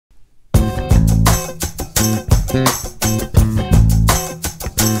Hello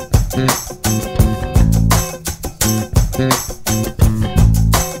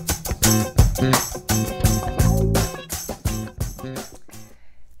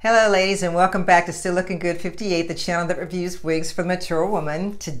ladies, and welcome back to Still Looking Good 58, the channel that reviews wigs for the mature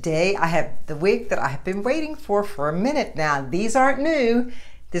woman. Today I have the wig that I have been waiting for a minute now. These aren't new.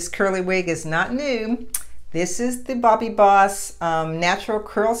 This curly wig is not new. This is the Bobbi Boss Natural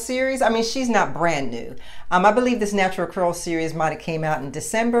Curl Series. I mean, she's not brand new. I believe this Natural Curl Series might have came out in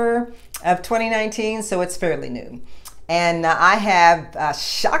December of 2019, so it's fairly new. And I have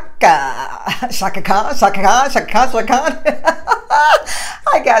Chaka.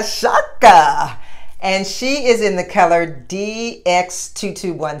 I got Chaka. And she is in the color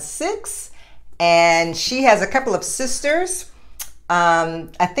DX2216. And she has a couple of sisters.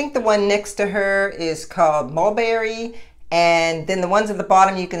 I think the one next to her is called Mulberry. And then the ones at the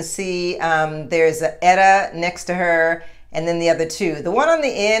bottom you can see there's a Etta next to her. And then the other two. The one on the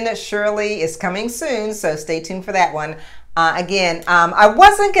end, Shirley, is coming soon, so stay tuned for that one. Again, I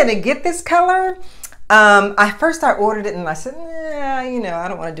wasn't going to get this color. First I ordered it and I said, nah, you know, I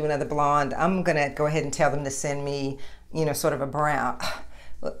don't want to do another blonde. I'm going to go ahead and tell them to send me, you know, sort of a brown.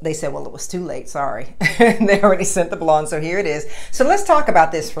 They said, well, it was too late, sorry. They already sent the blonde, so here it is. So let's talk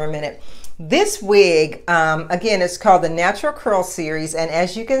about this for a minute. This wig, again, it's called the Natural Curl Series, and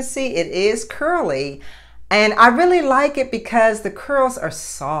as you can see, it is curly. And I really like it because the curls are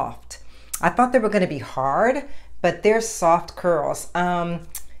soft. I thought they were going to be hard, but they're soft curls.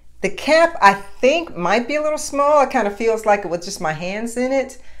 The cap, I think, might be a little small. It kind of feels like it with just my hands in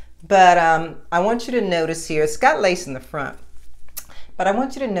it. But I want you to notice here, it's got lace in the front. But I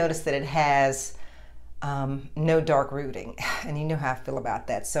want you to notice that it has no dark rooting. And you know how I feel about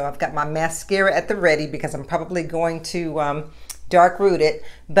that. So I've got my mascara at the ready because I'm probably going to dark root it,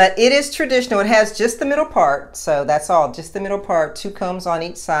 but it is traditional. It has just the middle part, so that's all, just the middle part, 2 combs on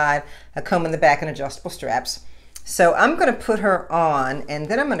each side, a comb in the back, and adjustable straps. So I'm going to put her on, and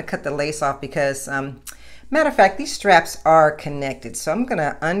then I'm going to cut the lace off because, matter of fact, these straps are connected. So I'm going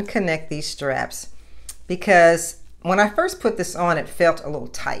to unconnect these straps because when I first put this on, it felt a little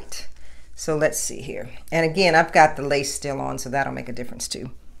tight. So let's see here. And again, I've got the lace still on, so that'll make a difference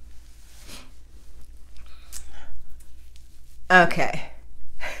too. Okay.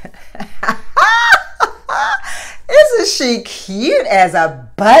 Isn't she cute as a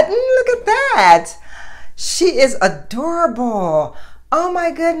button? Look at that. She is adorable. Oh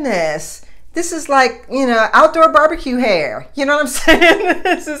my goodness. This is like, you know, outdoor barbecue hair. You know what I'm saying?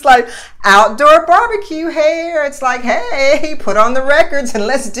 This is like outdoor barbecue hair. It's like, hey, put on the records and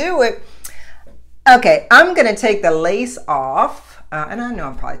let's do it. Okay, I'm going to take the lace off. And I know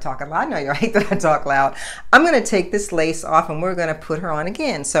I'm probably talking loud. I know you hate that I talk loud. I'm going to take this lace off and we're going to put her on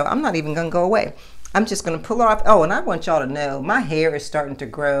again. So I'm not even going to go away. I'm just going to pull her off. Oh, and I want y'all to know my hair is starting to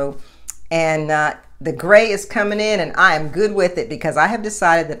grow and the gray is coming in, and I am good with it because I have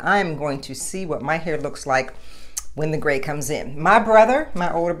decided that I am going to see what my hair looks like when the gray comes in. My brother, my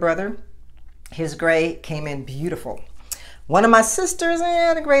older brother, his gray came in beautiful. One of my sisters,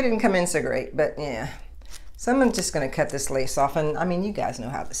 the gray didn't come in so great, but yeah. So I'm just going to cut this lace off, and I mean, you guys know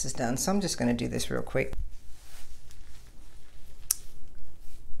how this is done, so I'm just going to do this real quick.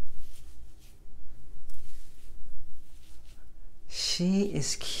 She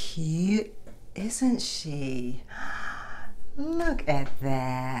is cute, isn't she? Look at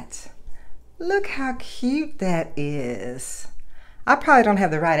that. Look how cute that is. I probably don't have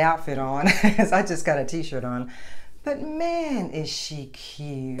the right outfit on, because I just got a t-shirt on, but man, is she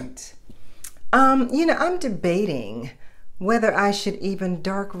cute. You know, I'm debating whether I should even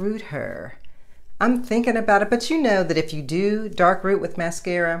dark root her. I'm thinking about it, but you know that if you do dark root with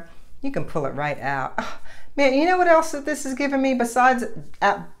mascara, you can pull it right out. Oh, man, you know what else that this is giving me besides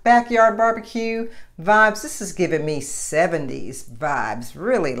backyard barbecue vibes? This is giving me 70s vibes,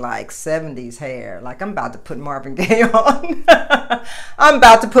 really like 70s hair. Like I'm about to put Marvin Gaye on. I'm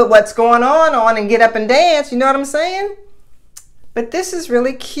about to put What's Going On and get up and dance, you know what I'm saying? But this is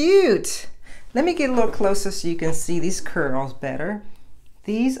really cute. Let me get a little closer so you can see these curls better.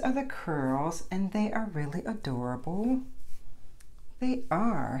 These are the curls, and they are really adorable. They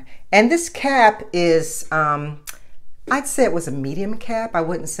are. And this cap is, I'd say it was a medium cap. I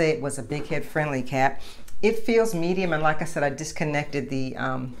wouldn't say it was a big head friendly cap. It feels medium, and like I said, I disconnected the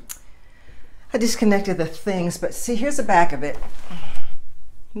things, but see, here's the back of it.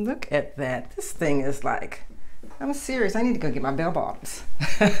 Look at that. This thing is like, I'm serious. I need to go get my bell bottoms.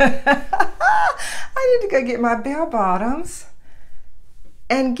 I need to go get my bell bottoms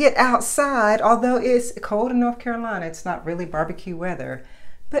and get outside. Although it's cold in North Carolina, it's not really barbecue weather.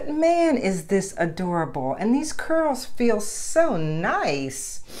 But man, is this adorable. And these curls feel so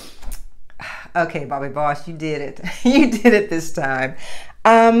nice. Okay, Bobbi Boss, you did it. You did it this time.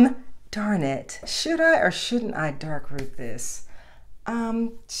 Darn it. Should I or shouldn't I dark root this?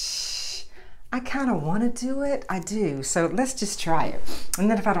 I kind of want to do it. I do. So let's just try it.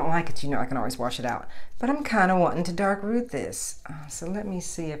 And then if I don't like it, you know, I can always wash it out. But I'm kind of wanting to dark root this. So let me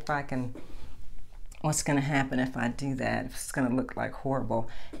see if I can, what's going to happen if I do that. If it's going to look like horrible.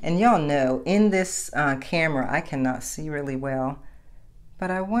 And y'all know, in this camera, I cannot see really well. But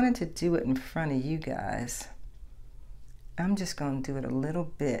I wanted to do it in front of you guys. I'm just going to do it a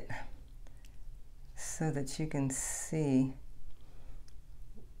little bit so that you can see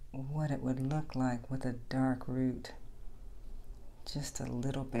what it would look like with a dark root. Just a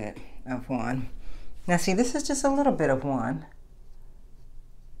little bit of one. Now see, this is just a little bit of one.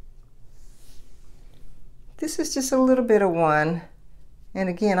 This is just a little bit of one. And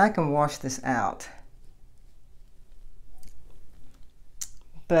again, I can wash this out.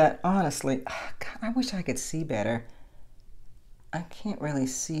 But honestly, God, I wish I could see better. I can't really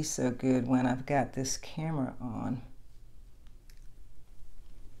see so good when I've got this camera on.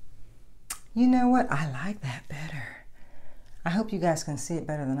 You know what? I like that better. I hope you guys can see it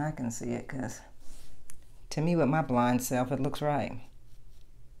better than I can see it, because to me, with my blind self, it looks right.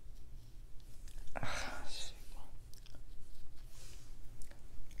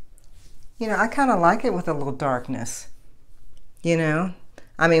 You know, I kind of like it with a little darkness. You know?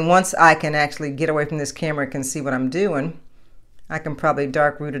 I mean, once I can actually get away from this camera and can see what I'm doing, I can probably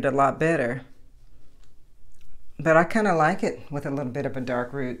dark root it a lot better. But I kind of like it with a little bit of a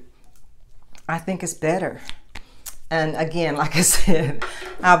dark root. I think it's better. And again, like I said,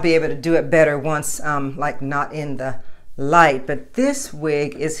 I'll be able to do it better once I'm like not in the light. But this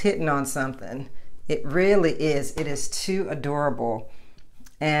wig is hitting on something. It really is. It is too adorable.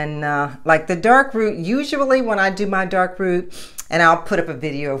 And like the dark root, usually when I do my dark root, and I'll put up a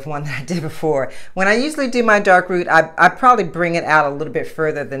video of one that I did before. When I usually do my dark root, I probably bring it out a little bit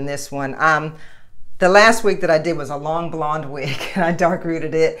further than this one. The last wig that I did was a long blonde wig, and I dark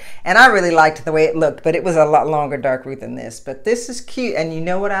rooted it, and I really liked the way it looked, but it was a lot longer dark root than this. But this is cute, and you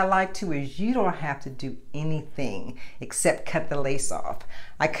know what I like too is you don't have to do anything except cut the lace off.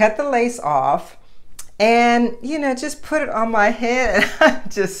 I cut the lace off, and you know, just put it on my head, and I'm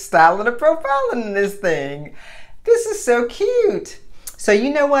just styling and profiling this thing. This is so cute. So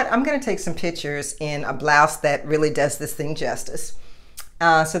you know what? I'm going to take some pictures in a blouse that really does this thing justice.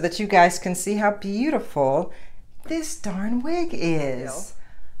 So that you guys can see how beautiful this darn wig is.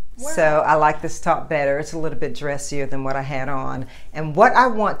 Wow. So I like this top better. It's a little bit dressier than what I had on. And what I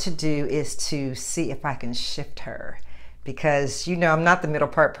want to do is to see if I can shift her. Because you know I'm not the middle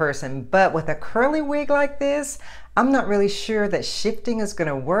part person, but with a curly wig like this, I'm not really sure that shifting is going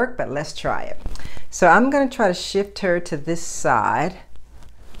to work, but let's try it. So I'm going to try to shift her to this side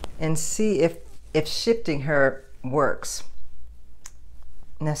and see if shifting her works.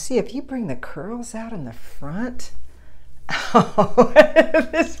 Now see, if you bring the curls out in the front, oh,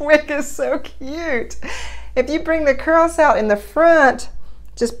 this wig is so cute. If you bring the curls out in the front,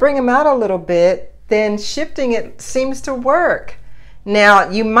 just bring them out a little bit, then shifting it seems to work. Now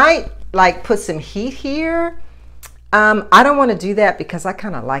you might like put some heat here. I don't want to do that because I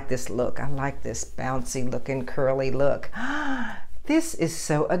kind of like this look. I like this bouncy looking curly look. This is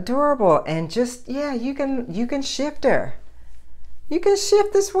so adorable, and just, yeah, you can shift her. You can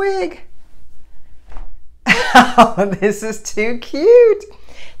shift this wig. Oh, this is too cute.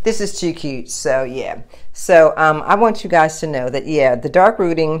 This is too cute. So yeah. So I want you guys to know that, yeah, the dark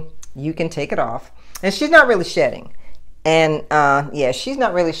rooting, you can take it off. And she's not really shedding. And yeah, she's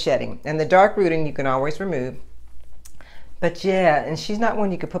not really shedding. And the dark rooting you can always remove. But yeah, and she's not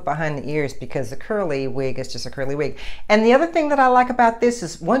one you could put behind the ears because the curly wig is just a curly wig. And the other thing that I like about this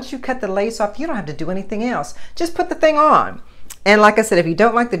is once you cut the lace off, you don't have to do anything else. Just put the thing on. And like I said, if you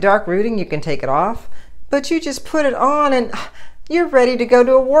don't like the dark rooting, you can take it off. But you just put it on and you're ready to go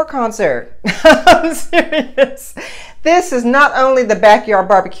to a war concert. I'm serious. This is not only the backyard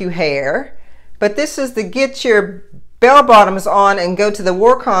barbecue hair, but this is the get your bell bottoms on and go to the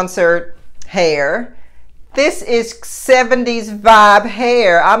war concert hair. This is 70s vibe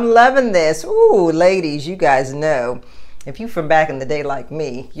hair. I'm loving this. Ooh, ladies, you guys know, if you from back in the day like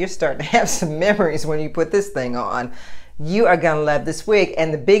me, you're starting to have some memories when you put this thing on. You are gonna love this wig,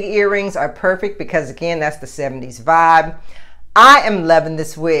 and the big earrings are perfect because again, that's the 70s vibe. I am loving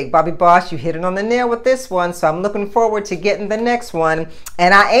this wig. Bobbi Boss, you hit it on the nail with this one, so I'm looking forward to getting the next one.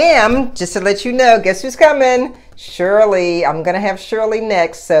 And I am, just to let you know, guess who's coming? Shirley. I'm going to have Shirley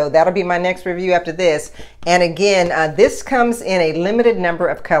next, so that'll be my next review after this. And again, this comes in a limited number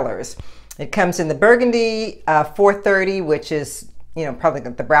of colors. It comes in the burgundy 430, which is, you know, probably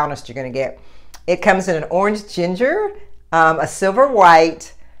the brownest you're going to get. It comes in an orange ginger, a silver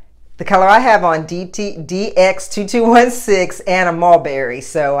white, the color I have on DX2216, and a mulberry.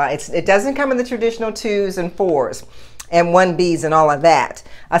 So it doesn't come in the traditional 2s and 4s and 1Bs and all of that.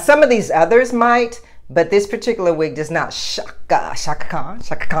 Some of these others might, but this particular wig does not. Chaka, Chaka Khan,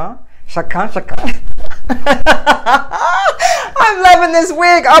 Chaka Khan, Chaka Khan, Chaka Khan. I'm loving this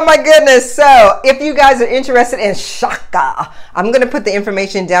wig. Oh my goodness. So if you guys are interested in Chaka, I'm going to put the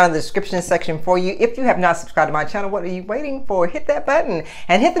information down in the description section for you. If you have not subscribed to my channel, what are you waiting for? Hit that button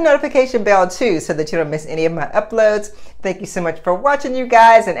and hit the notification bell too, so that you don't miss any of my uploads. Thank you so much for watching, you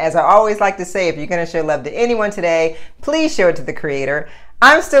guys. And as I always like to say, if you're going to show love to anyone today, please show it to the creator.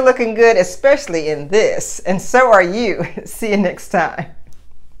 I'm still looking good, especially in this, and so are you. See you next time.